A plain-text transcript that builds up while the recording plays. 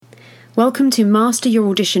Welcome to Master Your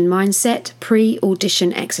Audition Mindset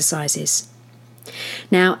Pre-Audition Exercises.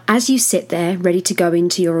 Now, as you sit there ready to go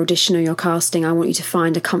into your audition or your casting, I want you to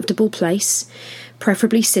find a comfortable place,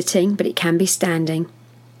 preferably sitting, but it can be standing.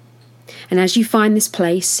 And as you find this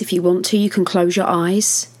place, if you want to, you can close your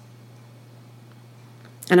eyes.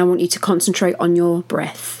 And I want you to concentrate on your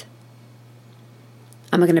breath.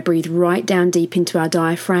 And we're going to breathe right down deep into our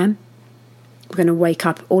diaphragm. We're going to wake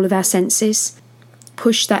up all of our senses.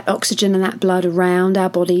 Push that oxygen and that blood around our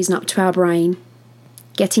bodies and up to our brain,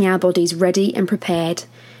 getting our bodies ready and prepared,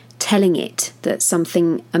 telling it that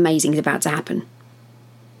something amazing is about to happen.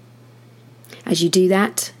 As you do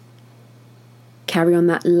that, carry on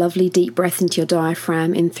that lovely deep breath into your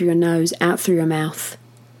diaphragm, in through your nose, out through your mouth.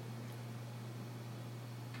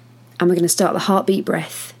 And we're going to start the heartbeat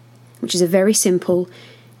breath, which is a very simple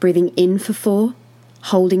breathing in for 4,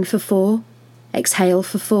 holding for 4, exhale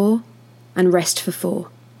for 4, and rest for 4.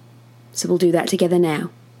 So we'll do that together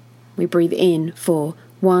now. We breathe in for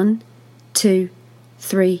 1, 2,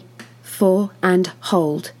 3, 4, and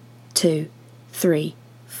hold. 2, 3,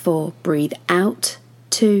 4. Breathe out.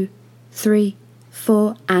 2, 3,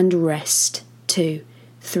 4, and rest. 2,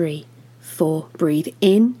 3, 4. Breathe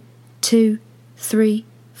in. 2, 3,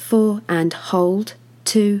 4, and hold.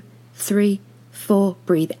 2, 3, 4.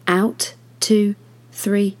 Breathe out. 2,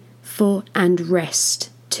 3, 4, and rest.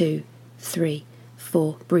 2, 3,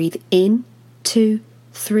 4. Breathe in. 2,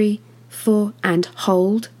 3, 4, and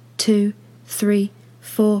hold. 2, 3,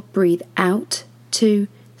 4. Breathe out. 2,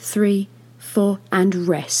 3, 4, and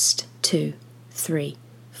rest. 2, 3,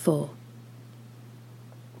 4.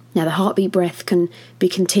 Now the heartbeat breath can be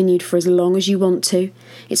continued for as long as you want to.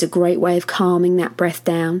 It's a great way of calming that breath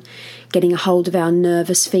down, getting a hold of our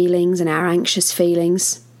nervous feelings and our anxious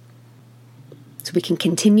feelings. So we can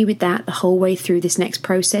continue with that the whole way through this next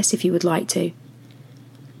process if you would like to.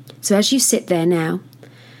 So as you sit there now,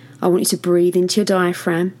 I want you to breathe into your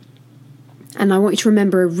diaphragm, and I want you to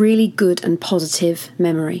remember a really good and positive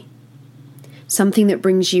memory. Something that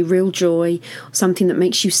brings you real joy, something that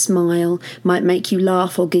makes you smile, might make you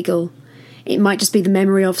laugh or giggle. It might just be the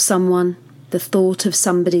memory of someone, the thought of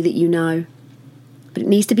somebody that you know. But it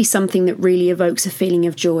needs to be something that really evokes a feeling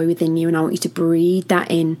of joy within you, and I want you to breathe that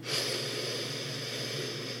in.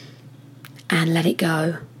 And let it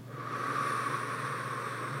go.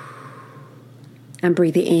 And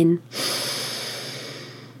breathe it in.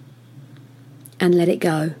 And let it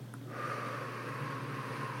go.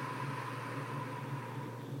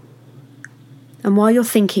 And while you're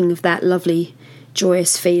thinking of that lovely,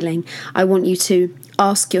 joyous feeling, I want you to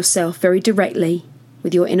ask yourself very directly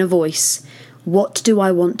with your inner voice, what do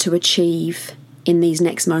I want to achieve in these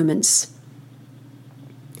next moments?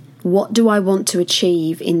 What do I want to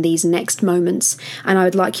achieve in these next moments? And I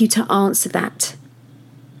would like you to answer that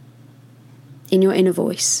in your inner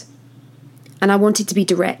voice. And I want it to be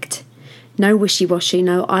direct. No wishy-washy,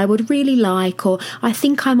 no I would really like, or I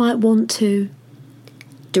think I might want to.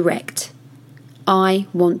 Direct. I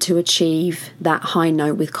want to achieve that high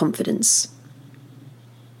note with confidence.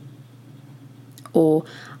 Or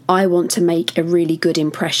I want to make a really good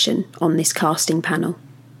impression on this casting panel.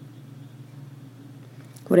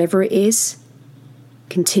 Whatever it is,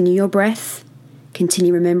 continue your breath,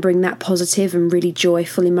 continue remembering that positive and really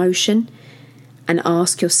joyful emotion, and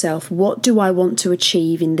ask yourself, what do I want to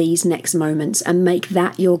achieve in these next moments? And make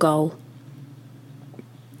that your goal.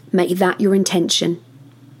 Make that your intention.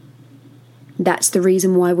 That's the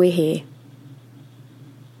reason why we're here.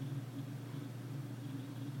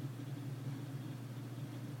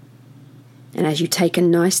 And as you take a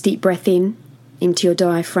nice deep breath in, into your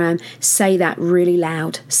diaphragm, say that really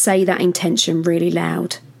loud. Say that intention really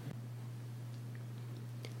loud.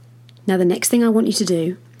 Now the next thing I want you to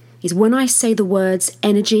do is when I say the words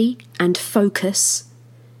energy and focus,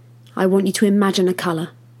 I want you to imagine a colour.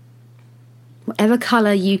 Whatever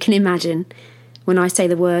colour you can imagine when I say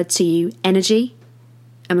the word to you, energy,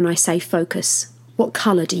 and when I say focus. What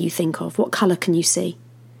colour do you think of? What colour can you see?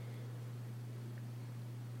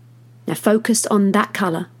 Now focus on that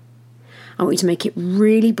colour. I want you to make it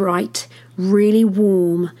really bright, really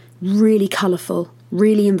warm, really colourful,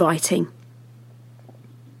 really inviting.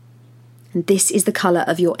 And this is the colour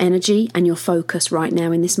of your energy and your focus right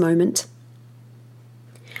now in this moment.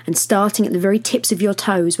 And starting at the very tips of your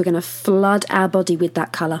toes, we're going to flood our body with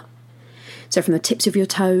that colour. So from the tips of your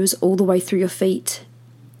toes all the way through your feet.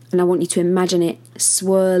 And I want you to imagine it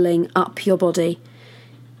swirling up your body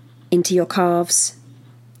into your calves,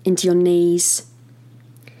 into your knees,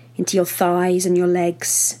 into your thighs and your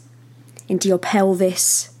legs, into your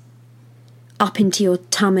pelvis, up into your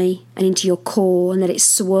tummy and into your core, and let it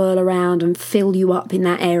swirl around and fill you up in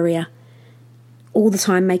that area all the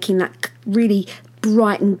time making that really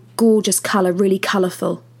bright and gorgeous colour really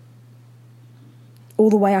colourful. All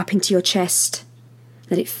the way up into your chest.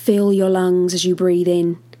 Let it fill your lungs as you breathe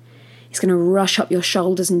in. It's going to rush up your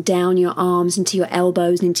shoulders and down your arms, into your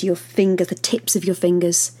elbows and into your fingers, the tips of your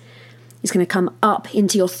fingers. It's going to come up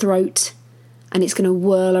into your throat, and it's going to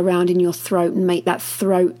whirl around in your throat and make that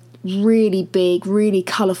throat really big, really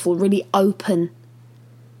colourful, really open.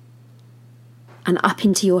 And up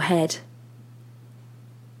into your head,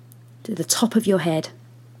 to the top of your head,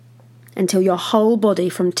 until your whole body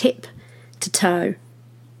from tip to toe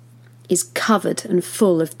is covered and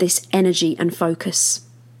full of this energy and focus.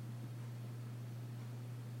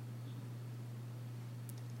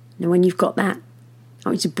 Now when you've got that, I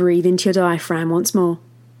want you to breathe into your diaphragm once more.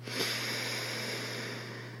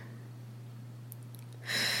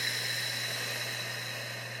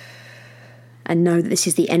 And know that this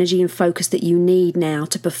is the energy and focus that you need now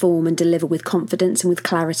to perform and deliver with confidence and with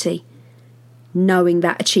clarity, knowing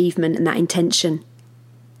that achievement and that intention.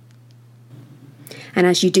 And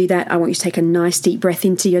as you do that, I want you to take a nice deep breath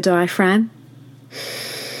into your diaphragm.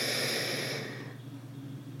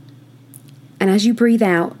 And as you breathe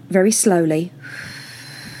out very slowly,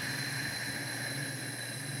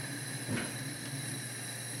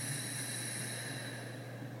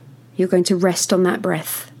 you're going to rest on that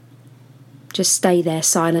breath. Just stay there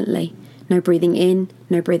silently. No breathing in,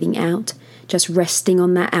 no breathing out. Just resting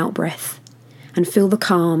on that out breath. And feel the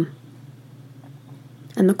calm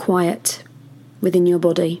and the quiet within your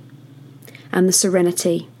body and the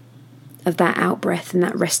serenity of that out breath and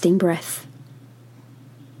that resting breath.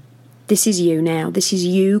 This is you now. This is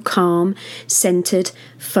you calm, centered,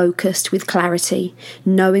 focused with clarity,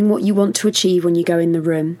 knowing what you want to achieve when you go in the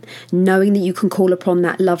room, knowing that you can call upon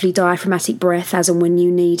that lovely diaphragmatic breath as and when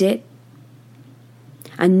you need it,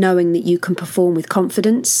 and knowing that you can perform with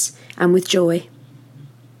confidence and with joy.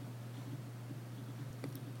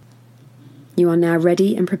 You are now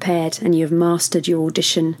ready and prepared, and you have mastered your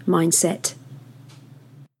audition mindset.